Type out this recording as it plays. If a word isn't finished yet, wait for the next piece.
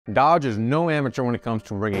Dodge is no amateur when it comes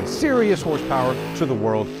to bringing serious horsepower to the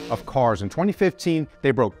world of cars. In 2015, they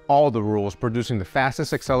broke all the rules, producing the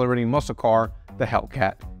fastest accelerating muscle car, the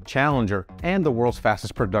Hellcat Challenger, and the world's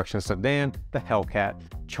fastest production sedan, the Hellcat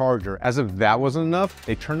Charger. As if that wasn't enough,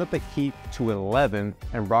 they turned up the heat to 11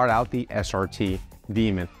 and brought out the SRT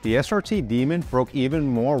Demon. The SRT Demon broke even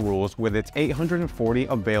more rules with its 840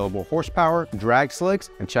 available horsepower, drag slicks,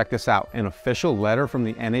 and check this out, an official letter from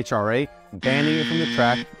the NHRA banning it from the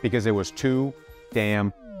track because it was too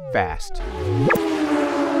damn fast.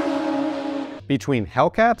 Between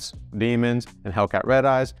Hellcats, Demons, and Hellcat Red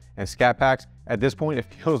Eyes, and Scat Packs, at this point it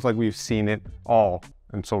feels like we've seen it all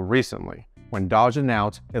until recently, when Dodge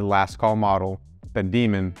announced its last call model, the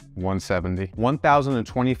Demon 170.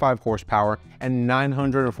 1,025 horsepower and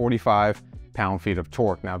 945 pound-feet of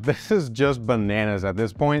torque. Now this is just bananas at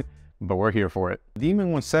this point, but we're here for it. The Demon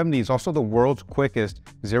 170 is also the world's quickest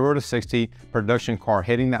 0 to 60 production car,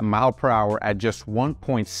 hitting that mile per hour at just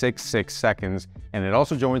 1.66 seconds. And it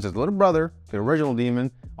also joins its little brother, the original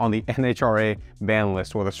Demon, on the NHRA ban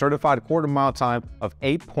list with a certified quarter-mile time of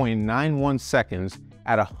 8.91 seconds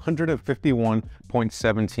at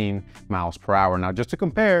 151.17 miles per hour. Now, just to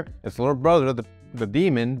compare, its little brother, the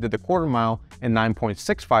Demon, did the quarter mile in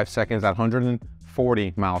 9.65 seconds at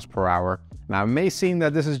 140 miles per hour. Now, it may seem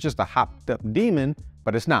that this is just a hopped up Demon,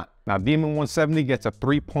 but it's not. Now, Demon 170 gets a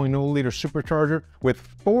 3.0 liter supercharger with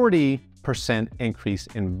 40% increase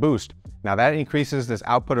in boost. Now, that increases this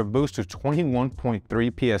output of boost to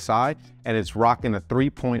 21.3 PSI, and it's rocking a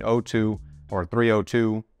 3.02 or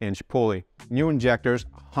 302 inch pulley. New injectors,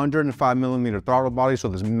 105 millimeter throttle body so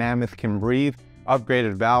this mammoth can breathe,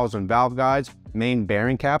 upgraded valves and valve guides, main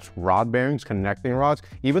bearing caps, rod bearings, connecting rods.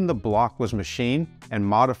 Even the block was machined and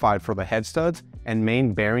modified for the head studs and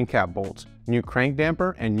main bearing cap bolts. New crank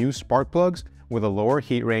damper and new spark plugs with a lower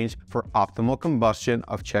heat range for optimal combustion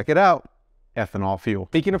of, check it out, ethanol fuel.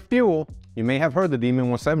 Speaking of fuel, you may have heard the Demon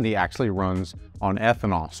 170 actually runs on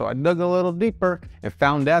ethanol. So I dug a little deeper and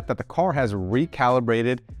found out that the car has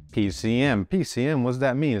recalibrated PCM. PCM, what does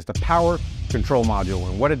that mean? It's the power control module.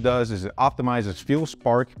 And what it does is it optimizes fuel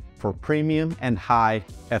spark for premium and high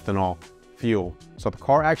ethanol fuel. So the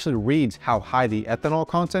car actually reads how high the ethanol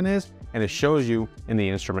content is, and it shows you in the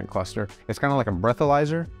instrument cluster. It's kind of like a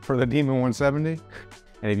breathalyzer for the Demon 170.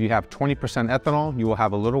 And if you have 20% ethanol, you will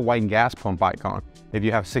have a little white gas pump icon. If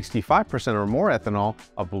you have 65% or more ethanol,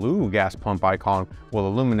 a blue gas pump icon will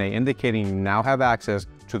illuminate, indicating you now have access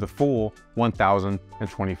to the full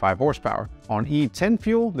 1,025 horsepower. On E10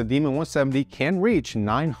 fuel, the Demon 170 can reach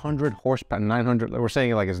 900 horsepower, we're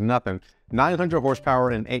saying it like it's nothing, 900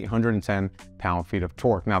 horsepower and 810 pound-feet of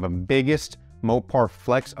torque. Now, the biggest Mopar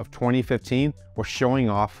Flex of 2015 was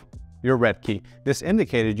showing off your red key. This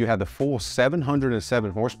indicated you had the full 707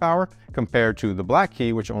 horsepower compared to the black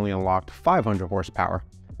key, which only unlocked 500 horsepower.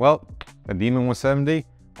 Well, the Demon 170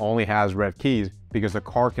 only has red keys because the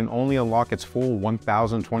car can only unlock its full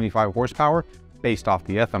 1,025 horsepower based off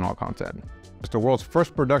the ethanol content. It's the world's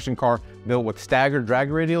first production car built with staggered drag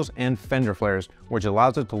radials and fender flares, which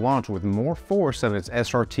allows it to launch with more force than its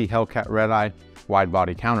SRT Hellcat Red Eye wide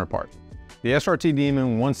body counterpart. The SRT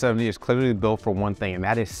Demon 170 is clearly built for one thing, and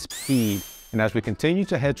that is speed. And as we continue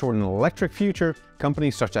to head toward an electric future,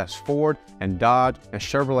 companies such as Ford and Dodge and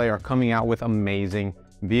Chevrolet are coming out with amazing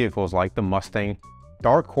vehicles like the Mustang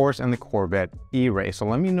Dark Horse and the Corvette E-Ray. So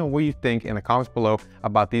let me know what you think in the comments below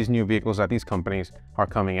about these new vehicles that these companies are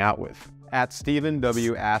coming out with. At Stephen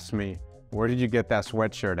W asked me, where did you get that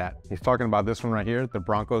sweatshirt at? He's talking about this one right here, the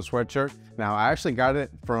Bronco sweatshirt. Now, I actually got it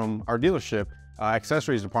from our dealership,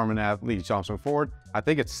 accessories department at Leif Johnson Ford. I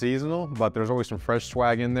think it's seasonal, but there's always some fresh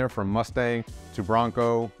swag in there, from Mustang to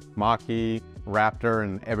Bronco, Mach-E, Raptor,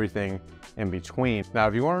 and everything in between. Now,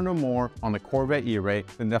 if you want to know more on the Corvette E-Ray,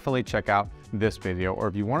 then definitely check out this video. Or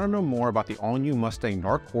if you want to know more about the all-new Mustang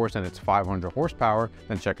Dark Horse and its 500 horsepower,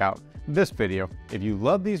 then check out this video. If you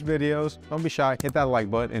love these videos, don't be shy, hit that like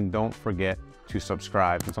button, and don't forget to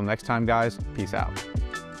subscribe. Until next time, guys, peace out.